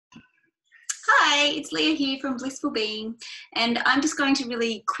Hi, it's Leah here from Blissful Being, and I'm just going to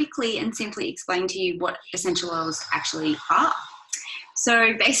really quickly and simply explain to you what essential oils actually are.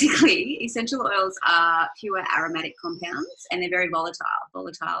 So basically, essential oils are pure aromatic compounds, and they're very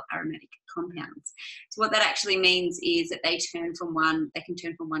volatile aromatic compounds. So what that actually means is that they can turn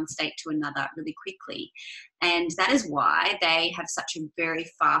from one state to another really quickly. And that is why they have such a very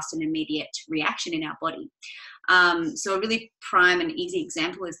fast and immediate reaction in our body. So a really prime and easy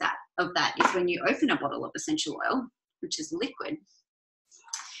example of that is when you open a bottle of essential oil, which is liquid,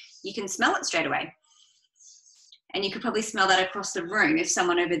 you can smell it straight away. And you could probably smell that across the room if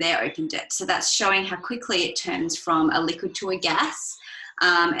someone over there opened it. So that's showing how quickly it turns from a liquid to a gas,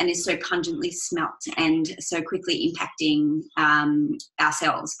 and is so pungently smelt and so quickly impacting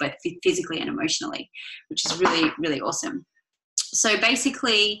ourselves, both physically and emotionally, which is really, really awesome. So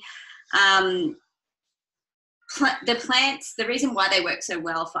basically, the plants, the reason why they work so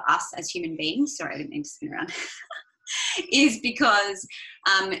well for us as human beings, sorry, I didn't mean to spin around, is because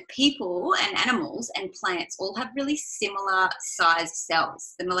people and animals and plants all have really similar sized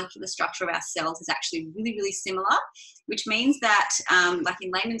cells. The molecular structure of our cells is actually really, really similar, which means that, like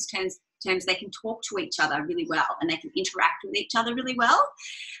in layman's terms, they can talk to each other really well and they can interact with each other really well.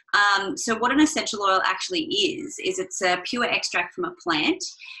 So what an essential oil actually is it's a pure extract from a plant,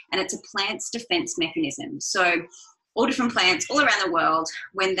 and it's a plant's defense mechanism. So all different plants all around the world,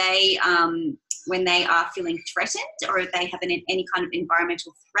 when they are feeling threatened, or if they have any kind of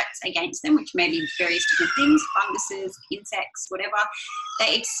environmental threats against them, which may be various different things, funguses, insects, whatever,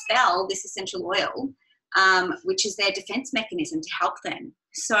 they expel this essential oil, which is their defense mechanism to help them.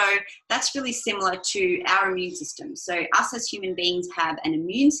 So that's really similar to our immune system. So us as human beings have an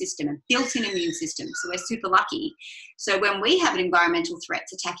immune system, a built-in immune system. So we're super lucky. So when we have environmental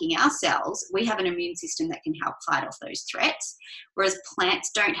threats attacking our cells, we have an immune system that can help fight off those threats, whereas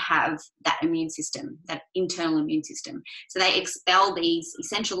plants don't have that immune system, that internal immune system. So they expel these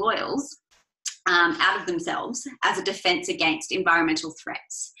essential oils out of themselves as a defense against environmental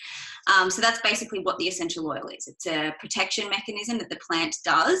threats. So that's basically what the essential oil is. It's a protection mechanism that the plant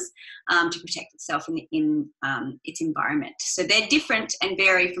does to protect itself in its environment. So they're different and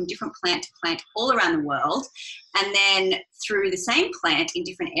vary from different plant to plant all around the world, and then through the same plant in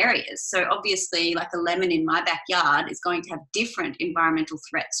different areas. So obviously, like a lemon in my backyard is going to have different environmental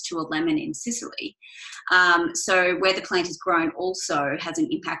threats to a lemon in Sicily. So where the plant is grown also has an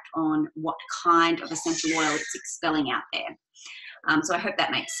impact on what kind of essential oil it's expelling out there. So I hope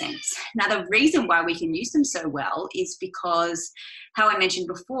that makes sense. Now, the reason why we can use them so well is because, how I mentioned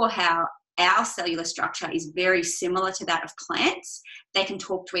before, how our cellular structure is very similar to that of plants. They can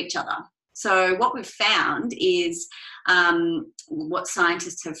talk to each other. So what we've found is, what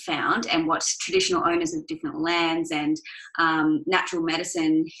scientists have found, and what traditional owners of different lands and natural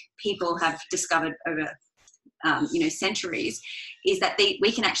medicine people have discovered over centuries, is that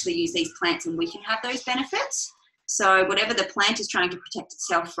we can actually use these plants and we can have those benefits. So whatever the plant is trying to protect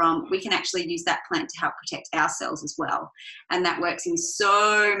itself from, we can actually use that plant to help protect ourselves as well. And that works in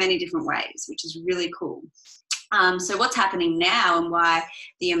so many different ways, which is really cool. So what's happening now, and why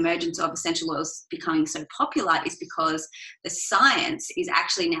the emergence of essential oils is becoming so popular, is because the science is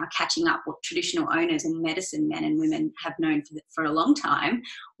actually now catching up what traditional owners and medicine men and women have known for a long time,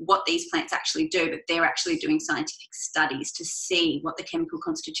 what these plants actually do. But they're actually doing scientific studies to see what the chemical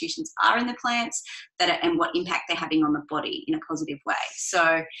constitutions are in the plants and what impact they're having on the body in a positive way.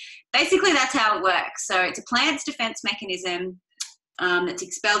 So basically that's how it works. So it's a plant's defense mechanism that's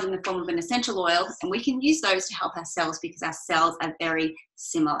expelled in the form of an essential oil, and we can use those to help our cells because our cells are very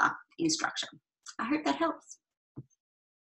similar in structure. I hope that helps.